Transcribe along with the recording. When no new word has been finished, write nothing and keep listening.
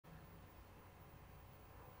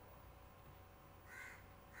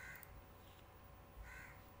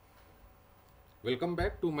Welcome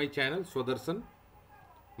back to my channel Swadarsan,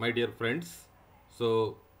 my dear friends.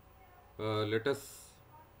 Let us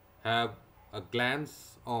have a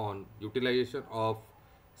glance on utilization of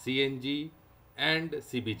CNG and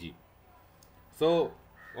CBG.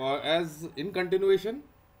 As in continuation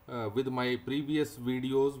with my previous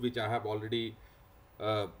videos, which I have already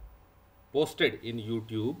uh, posted in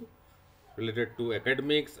YouTube related to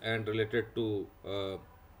academics and related to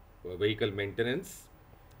vehicle maintenance,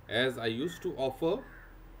 as I used to offer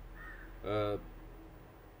uh,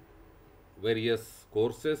 various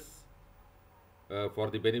courses for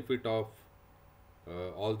the benefit of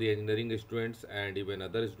all the engineering students and even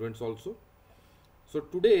other students also. So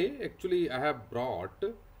today actually I have brought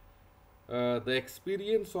the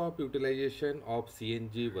experience of utilization of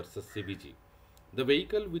CNG versus CBG. The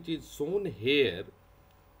vehicle which is shown here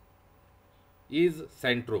is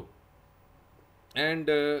Santro, and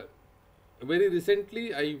very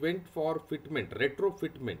recently I went for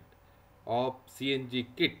retrofitment of CNG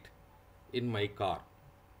kit in my car.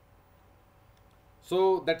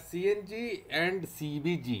 So that CNG and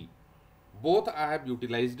CBG, both I have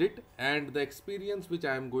utilized it, and the experience which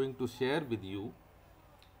I am going to share with you,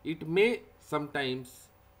 it may sometimes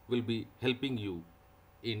will be helping you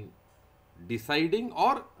in deciding,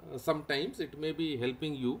 or sometimes it may be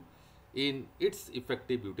helping you in its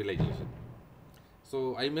effective utilization.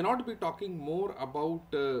 So I may not be talking more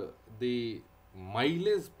about the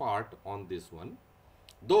mileage part on this one,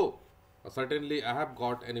 though certainly I have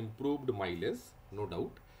got an improved mileage, no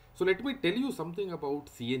doubt. So let me tell you something about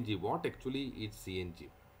CNG. What actually is CNG?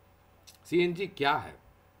 CNG क्या है?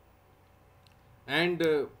 And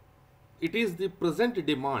it is the present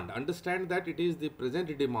demand. Understand that it is the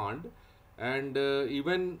present demand, and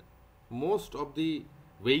even most of the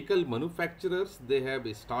vehicle manufacturers, they have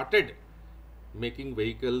started making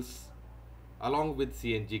vehicles along with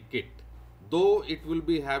CNG kit, though it will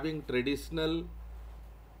be having traditional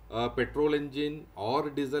petrol engine or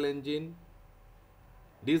diesel engine.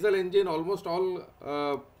 Diesel engine, almost all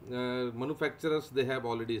manufacturers, they have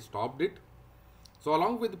already stopped it. So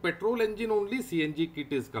along with petrol engine only CNG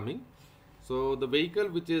kit is coming. So the vehicle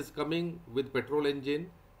which is coming with petrol engine,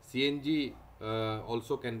 CNG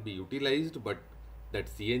also can be utilized, but that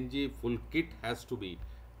CNG full kit has to be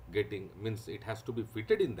it has to be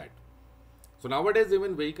fitted in that. So nowadays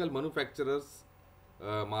even vehicle manufacturers,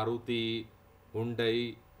 Maruti,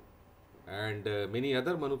 Hyundai and many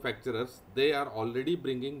other manufacturers, they are already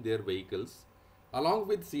bringing their vehicles along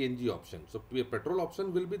with CNG option. So petrol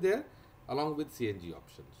option will be there along with CNG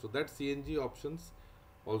option. So that CNG options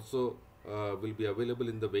also will be available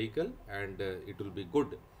in the vehicle, and it will be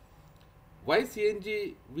good. Why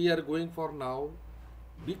CNG we are going for now?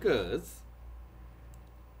 Because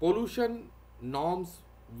pollution norms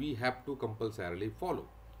we have to compulsorily follow,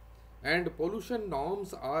 and pollution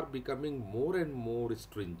norms are becoming more and more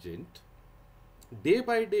stringent day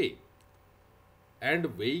by day, and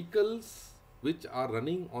vehicles which are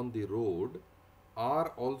running on the road are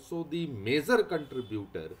also the major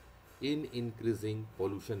contributor in increasing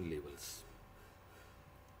pollution levels.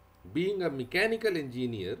 Being a mechanical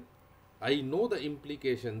engineer, I know the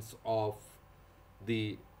implications of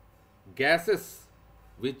the gases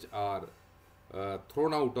which are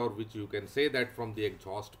thrown out, or which you can say that from the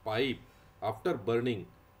exhaust pipe after burning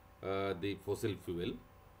the fossil fuel.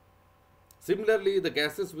 Similarly, the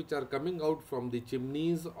gases which are coming out from the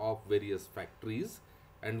chimneys of various factories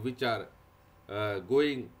and which are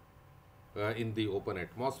going in the open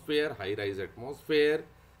atmosphere, high-rise atmosphere,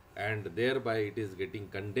 and thereby it is getting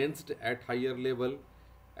condensed at higher level,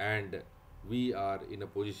 and we are in a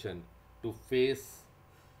position to face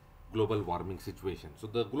global warming situation. So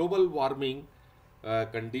the global warming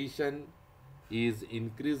condition is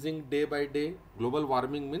increasing day by day. Global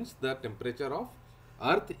warming means the temperature of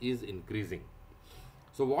earth is increasing.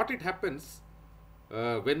 So what it happens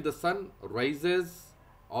when the sun rises,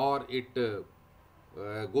 or it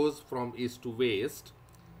goes from east to west,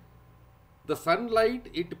 the sunlight,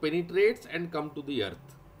 it penetrates and come to the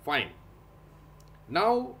earth. Fine.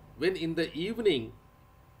 Now when in the evening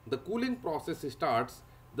the cooling process starts,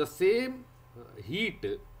 the same heat,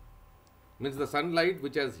 means the sunlight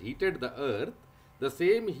which has heated the earth, the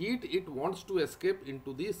same heat it wants to escape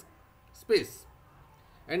into this space.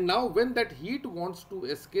 And now when that heat wants to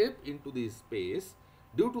escape into the space,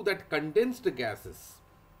 due to that condensed gases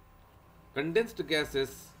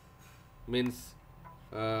means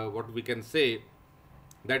what we can say,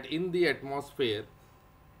 that in the atmosphere,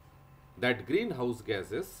 that greenhouse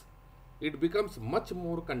gases, it becomes much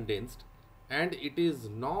more condensed, and it is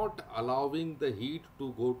not allowing the heat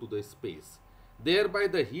to go to the space. Thereby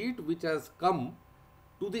the heat which has come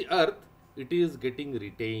to the earth, it is getting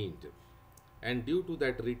retained, and due to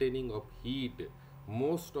that retaining of heat,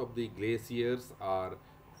 most of the glaciers are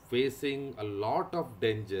facing a lot of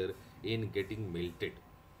danger in getting melted.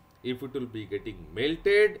 If it will be getting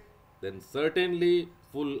melted, then certainly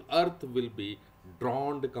full earth will be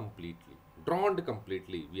drowned completely. Drowned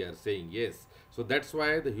completely, we are saying, yes. So that's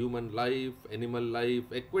why the human life, animal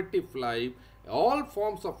life, aquatic life, all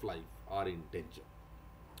forms of life are in danger.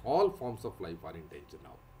 All forms of life are in danger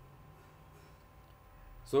now.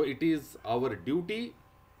 So it is our duty,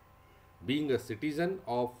 being a citizen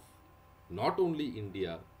of not only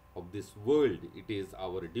India, of this world, it is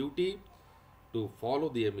our duty to follow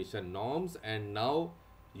the emission norms, and now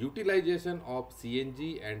utilization of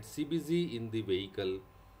CNG and CBG in the vehicle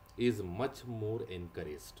is much more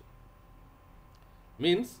encouraged.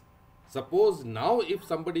 Means, suppose now if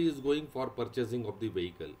somebody is going for purchasing of the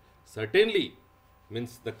vehicle, certainly,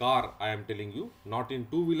 means the car, I am telling you, not in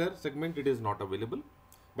two-wheeler segment it is not available,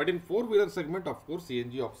 but in four-wheeler segment of course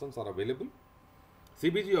CNG options are available,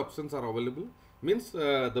 CBG options are available. Means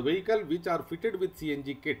the vehicle which are fitted with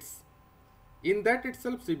CNG kits, in that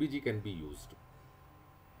itself CBG can be used.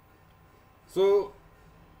 So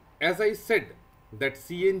as I said, that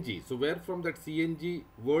CNG, so where from that CNG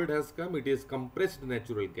word has come, it is compressed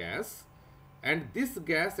natural gas, and this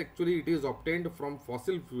gas actually it is obtained from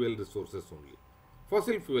fossil fuel resources only,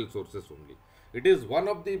 fossil fuel sources only. It is one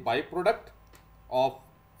of the byproduct of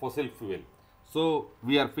fossil fuel. So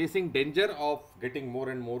we are facing danger of getting more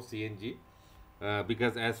and more CNG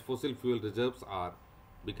because as fossil fuel reserves are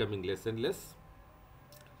becoming less and less.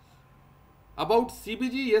 About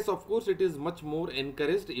CBG, yes, of course, it is much more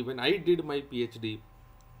encouraged. Even I did my PhD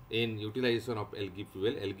in utilization of algae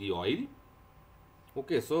fuel, algae oil.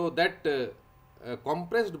 Okay, so that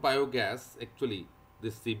compressed biogas, actually,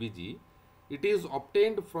 this CBG, it is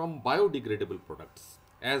obtained from biodegradable products.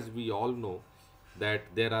 As we all know, that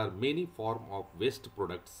there are many form of waste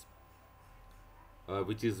products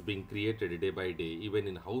which is being created day by day, even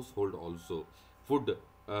in household also. Food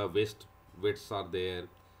wastes are there,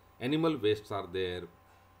 animal wastes are there,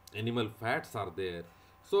 animal fats are there.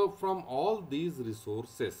 So from all these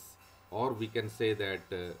resources, or we can say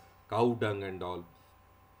that cow dung and all,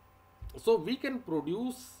 so we can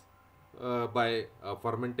produce by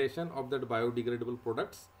fermentation of that biodegradable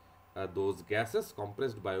products those gases,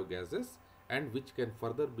 compressed biogases, and which can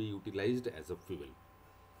further be utilized as a fuel.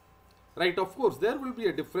 Right, of course, there will be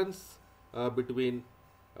a difference between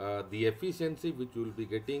the efficiency which you will be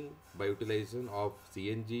getting by utilization of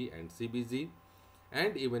CNG and CBG,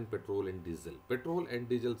 and even petrol and diesel. Petrol and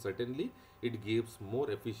diesel, certainly it gives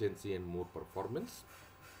more efficiency and more performance.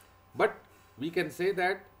 But we can say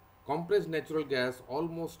that compressed natural gas,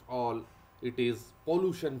 almost all, it is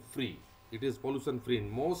pollution free. It is pollution free. In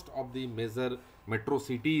most of the major metro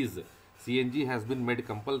cities, CNG has been made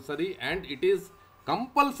compulsory, and it is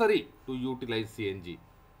compulsory to utilize CNG.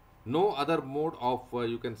 No other mode of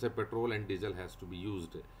you can say petrol and diesel has to be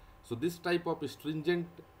used. So this type of stringent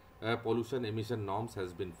pollution emission norms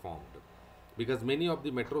has been formed, because many of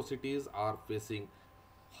the metro cities are facing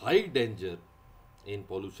high danger in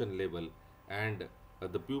pollution level, and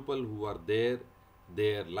the people who are there,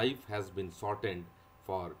 their life has been shortened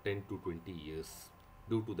for 10 to 20 years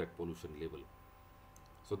due to that pollution level.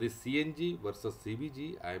 So this CNG versus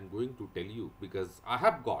CBG, I am going to tell you because I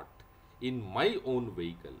have got in my own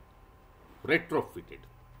vehicle retrofitted.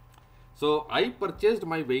 So I purchased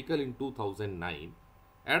my vehicle in 2009.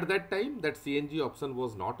 At that time, that CNG option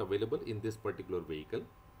was not available in this particular vehicle.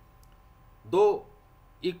 Though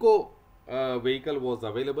eco vehicle was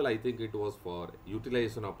available, I think it was for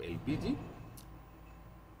utilization of LPG.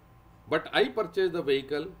 But I purchased the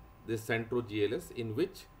vehicle, this Santro GLS, in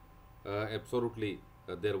which absolutely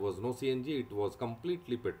there was no CNG, it was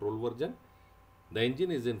completely petrol version. The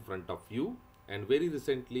engine is in front of you, and very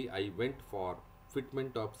recently I went for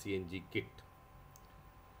fitment of CNG kit.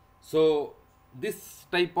 So this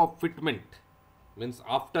type of fitment means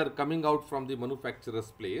after coming out from the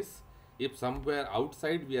manufacturer's place, if somewhere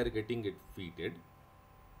outside we are getting it fitted,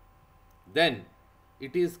 then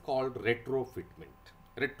it is called retrofitment,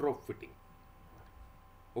 retrofitting.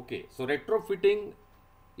 Okay, so retrofitting,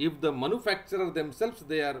 if the manufacturer themselves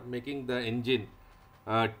they are making the engine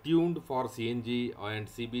tuned for CNG and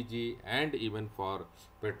CBG and even for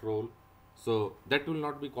petrol, so that will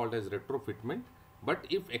not be called as retrofitment. But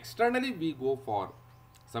if externally we go for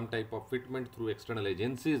some type of fitment through external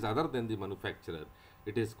agencies other than the manufacturer,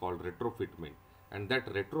 it is called retrofitment, and that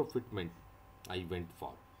retrofitment I went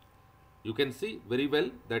for. You can see very well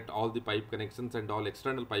that all the pipe connections and all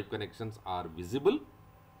external pipe connections are visible.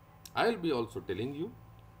 I will be also telling you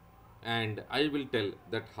and I will tell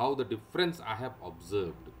that how the difference I have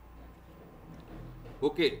observed.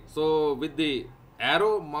 Okay, so with the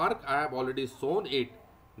arrow mark I have already shown it,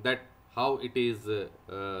 that how it is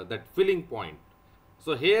that filling point.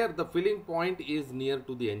 So here the filling point is near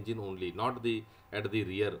to the engine only, not the at the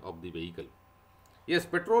rear of the vehicle. Yes,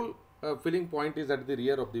 petrol filling point is at the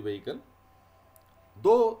rear of the vehicle.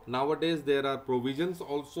 Though nowadays there are provisions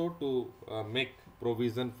also to make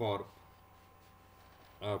provision for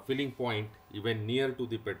filling point even near to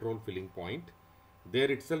the petrol filling point.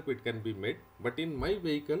 There itself it can be made, but in my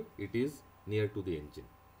vehicle it is near to the engine.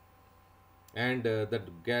 And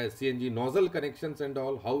that gas CNG nozzle connections and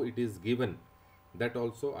all, how it is given, that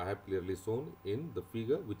also I have clearly shown in the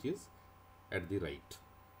figure which is at the right.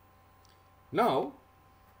 Now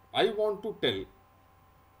I want to tell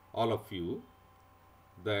all of you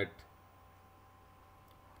that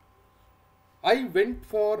I went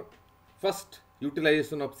for first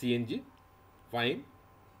utilization of CNG, fine.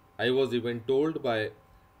 I was even told by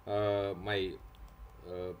my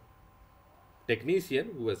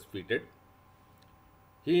technician who was fitted.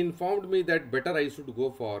 He informed me that better I should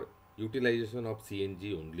go for utilization of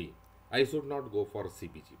CNG only. I should not go for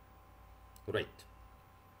CBG. Right.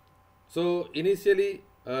 So initially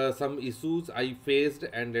some issues I faced,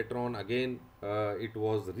 and later on again it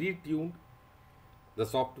was retuned. The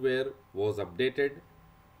software was updated,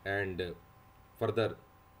 and further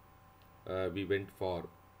we went for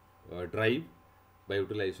drive by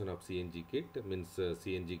utilization of CNG kit, means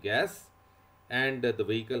CNG gas, and the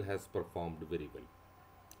vehicle has performed very well.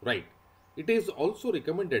 Right. It is also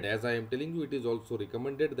recommended, as I am telling you, it is also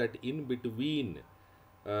recommended that in between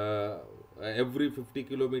every 50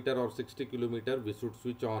 kilometer or 60 kilometer we should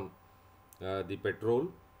switch on the petrol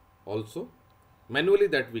also. Manually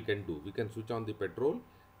that we can do. We can switch on the petrol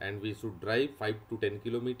and we should drive 5 to 10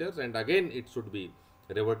 kilometers, and again it should be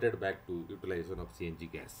reverted back to utilization of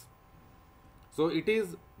CNG gas. So it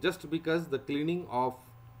is just because the cleaning of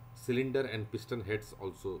cylinder and piston heads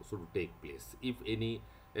also should take place. If any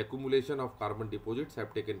accumulation of carbon deposits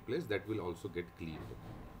have taken place, that will also get cleaned.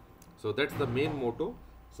 So that's the main motto,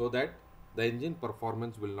 so that the engine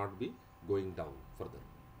performance will not be going down further.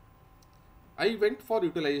 I went for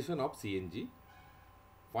utilization of CNG.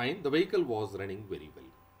 Fine, the vehicle was running very well.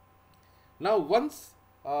 Now once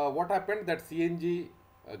what happened, that CNG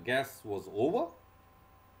gas was over,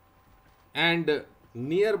 and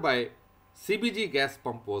nearby CBG gas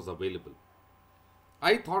pump was available.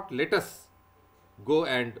 I thought, let us go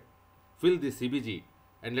and fill the CBG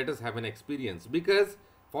and let us have an experience, because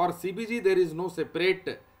for CBG there is no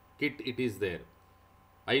separate kit, it is there.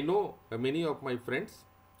 I know many of my friends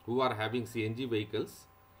who are having CNG vehicles,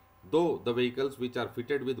 though the vehicles which are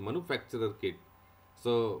fitted with manufacturer kit,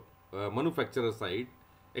 so manufacturer side,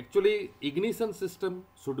 actually ignition system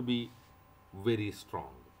should be very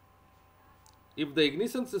strong. If the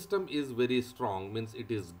ignition system is very strong, means it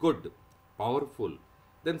is good, powerful,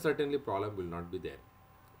 then certainly problem will not be there.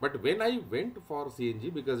 But when I went for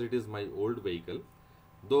CNG, because it is my old vehicle,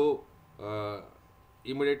 though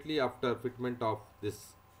immediately after fitment of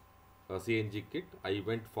this CNG kit, I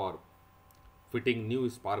went for fitting new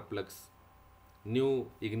spark plugs, new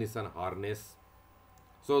ignition harness.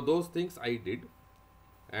 So those things I did,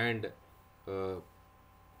 and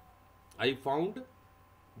I found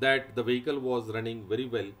that the vehicle was running very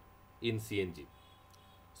well in CNG.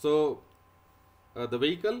 So the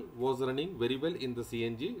vehicle was running very well in the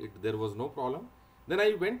CNG, there was no problem. Then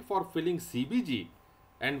I went for filling CBG,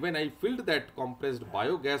 and when I filled that compressed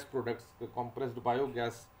biogas products,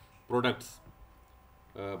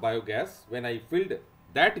 when I filled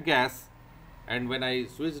that gas and when I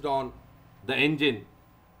switched on the engine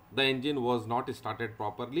was not started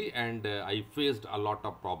properly, and I faced a lot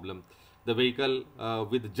of problem. The vehicle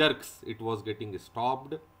with jerks, it was getting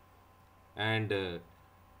stopped, and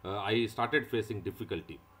I started facing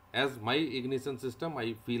difficulty. As my ignition system,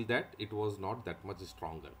 I feel that it was not that much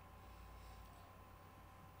stronger.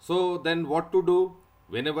 So then what to do?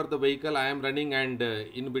 Whenever the vehicle I am running, and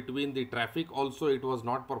in between the traffic also it was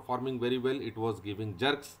not performing very well, it was giving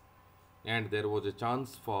jerks, and there was a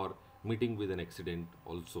chance for meeting with an accident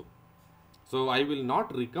also. So I will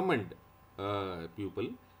not recommend people,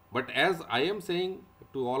 but as I am saying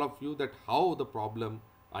to all of you that how the problem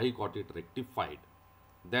I got it rectified,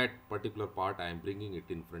 that particular part I am bringing it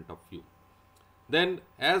in front of you. Then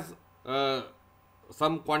as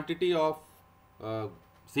some quantity of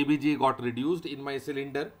CBG got reduced in my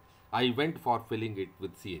cylinder, I went for filling it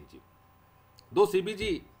with CNG. Though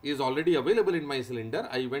CBG is already available in my cylinder,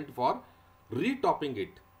 I went for retopping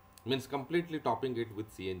it, means completely topping it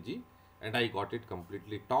with CNG, and I got it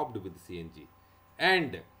completely topped with CNG.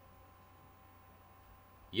 And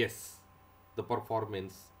yes, the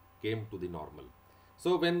performance came to the normal.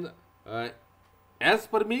 So when, uh, as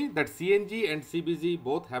per me, that CNG and CBG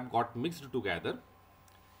both have got mixed together,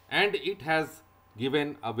 and it has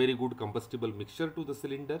given a very good combustible mixture to the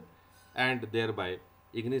cylinder, and thereby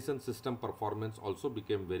ignition system performance also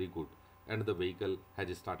became very good, and the vehicle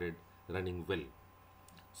has started running well.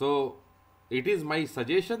 So it is my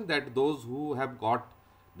suggestion that those who have got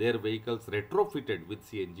their vehicles retrofitted with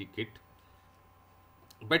CNG kit,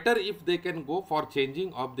 better if they can go for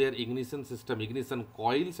changing of their ignition system, ignition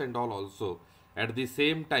coils and all also at the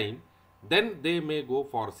same time, then they may go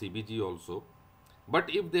for CBG also. But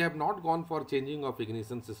if they have not gone for changing of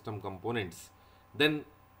ignition system components, then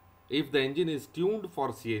if the engine is tuned for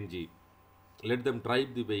CNG, let them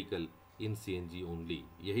drive the vehicle in CNG only.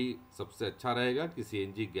 यही सबसे अच्छा रहेगा कि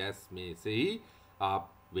CNG gas में से ही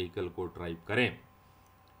आप vehicle को drive करें.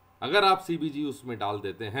 अगर आप CBG उसमें डाल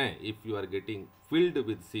देते हैं, if you are getting filled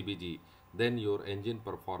with CBG, then your engine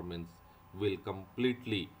performance will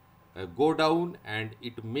completely go down, and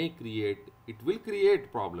it will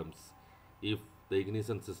create problems if the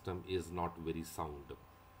ignition system is not very sound.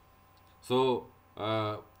 So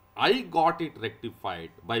I got it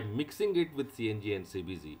rectified by mixing it with CNG and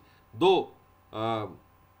CBG. Though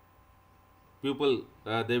people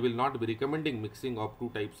they will not be recommending mixing of two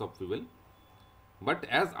types of fuel, but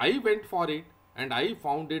as I went for it and I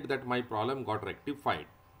found it that my problem got rectified.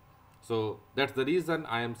 So that's the reason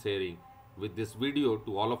I am sharing with this video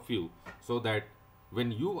to all of you, so that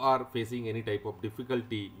when you are facing any type of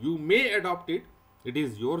difficulty, you may adopt it. It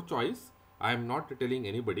is your choice. I am not telling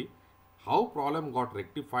anybody. How problem got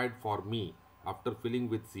rectified for me after filling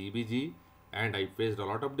with CBG, and I faced a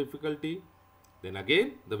lot of difficulty. Then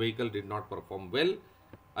again the vehicle did not perform well.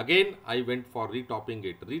 Again I went for retopping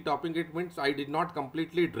it. Retopping it means I did not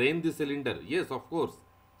completely drain the cylinder. Yes, of course,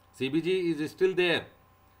 CBG is still there.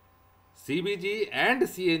 CBG and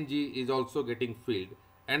CNG is also getting filled,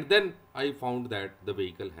 and then I found that the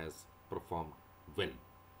vehicle has performed well.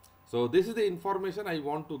 So this is the information I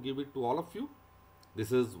want to give it to all of you.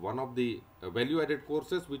 This is one of the value added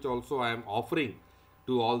courses which also I am offering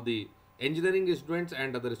to all the engineering students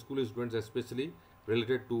and other school students, especially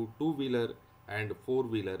related to two-wheeler and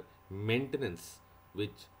four-wheeler maintenance,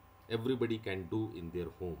 which everybody can do in their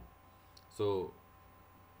home. So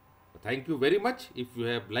thank you very much. If you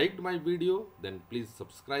have liked my video, then please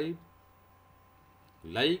subscribe,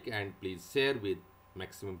 like, and please share with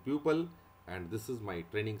maximum people. And this is my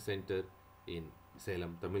training center in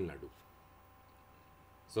Salem, Tamil Nadu.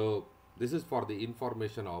 So this is for the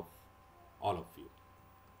information of all of you.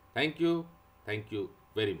 Thank you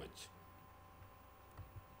very much.